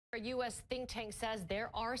A U.S. think tank says there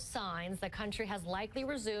are signs the country has likely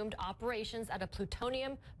resumed operations at a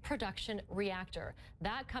plutonium production reactor.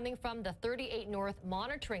 That coming from the 38 North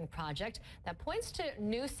monitoring project that points to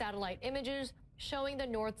new satellite images showing the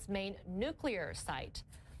North's main nuclear site.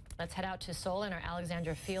 Let's head out to Seoul and our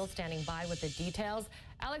Alexandra Field standing by with the details.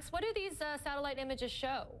 Alex, what do these satellite images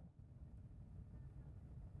show?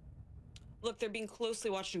 Look, they're being closely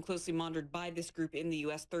watched and closely monitored by this group in the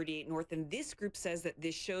U.S. 38 North, and this group says that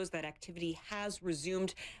this shows that activity has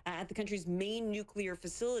resumed at the country's main nuclear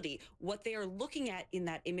facility. What they are looking at in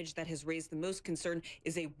that image that has raised the most concern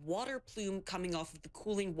is a water plume coming off of the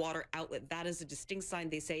cooling water outlet. That is a distinct sign,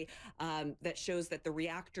 they say, that shows that the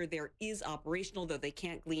reactor there is operational, though they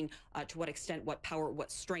can't glean to what extent, what power,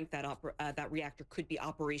 what strength that reactor could be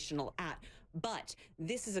operational at. But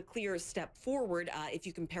this is a clear step forward if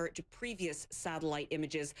you compare it to previous satellite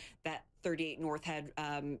images that 38 North had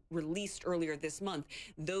released earlier this month.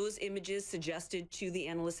 Those images suggested to the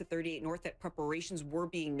analysts at 38 North that preparations were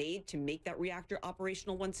being made to make that reactor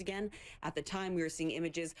operational once again. At the time, we were seeing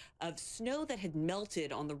images of snow that had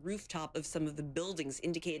melted on the rooftop of some of the buildings,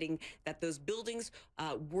 indicating that those buildings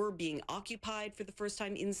were being occupied for the first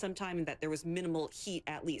time in some time and that there was minimal heat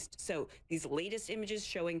at least. So these latest images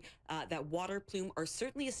showing that water plume are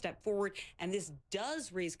certainly a step forward, and this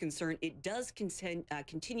does raise concern. It does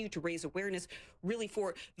continue to raise awareness really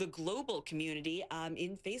for the global community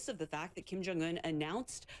in face of the fact that Kim Jong-un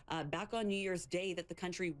announced back on New Year's Day that the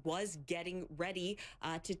country was getting ready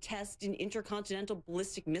to test an intercontinental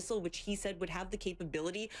ballistic missile, which he said would have the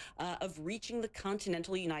capability of reaching the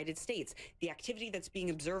continental United States. The activity that's being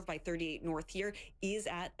observed by 38 North here is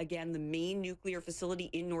at, again, the main nuclear facility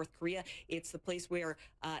in North Korea. It's the place where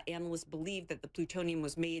analysts believe that the plutonium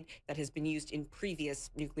was made that has been used in previous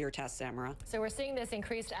nuclear tests, Samara. So we're seeing this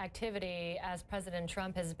increased activity as President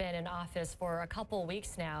Trump has been in office for a couple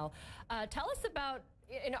weeks now. Tell us about,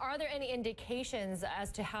 are there any indications as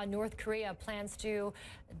to how North Korea plans to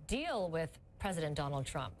deal with President Donald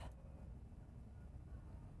Trump?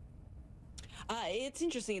 It's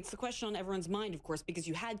interesting. It's the question on everyone's mind, of course, because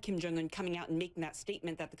you had Kim Jong-un coming out and making that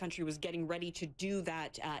statement that the country was getting ready to do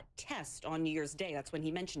that test on New Year's Day. That's when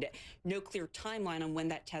he mentioned it. No clear timeline on when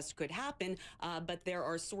that test could happen, but there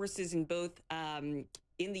are sources in both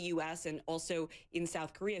in the U.S. and also in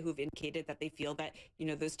South Korea who've indicated that they feel that,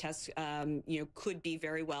 those tests, could be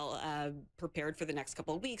very well prepared for the next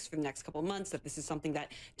couple of weeks, for the next couple of months, that this is something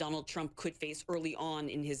that Donald Trump could face early on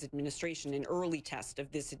in his administration, an early test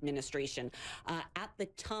of this administration. At the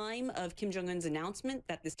time of Kim Jong-un's announcement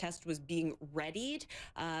that this test was being readied,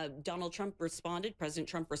 President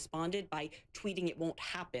Trump responded by tweeting it won't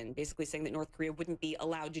happen, basically saying that North Korea wouldn't be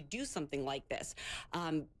allowed to do something like this.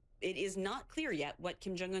 It is not clear yet what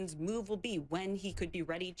Kim Jong-un's move will be, when he could be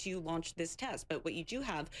ready to launch this test. But what you do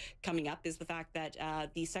have coming up is the fact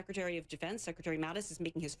that the Secretary of Defense, Secretary Mattis, is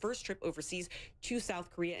making his first trip overseas to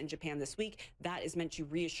South Korea and Japan this week. That is meant to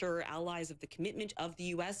reassure allies of the commitment of the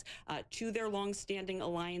U.S. To their longstanding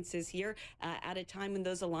alliances here at a time when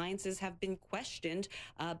those alliances have been questioned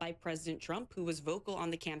by President Trump, who was vocal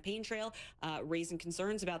on the campaign trail, raising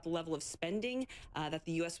concerns about the level of spending that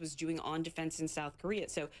the U.S. was doing on defense in South Korea.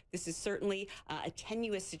 So this is certainly a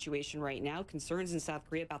tenuous situation right now. Concerns in South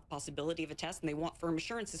Korea about the possibility of a test, and they want firm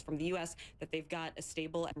assurances from the U.S. that they've got a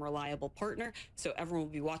stable and reliable partner. So everyone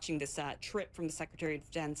will be watching this trip from the Secretary of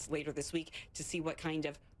Defense later this week to see what kind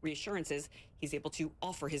of reassurances he's able to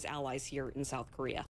offer his allies here in South Korea.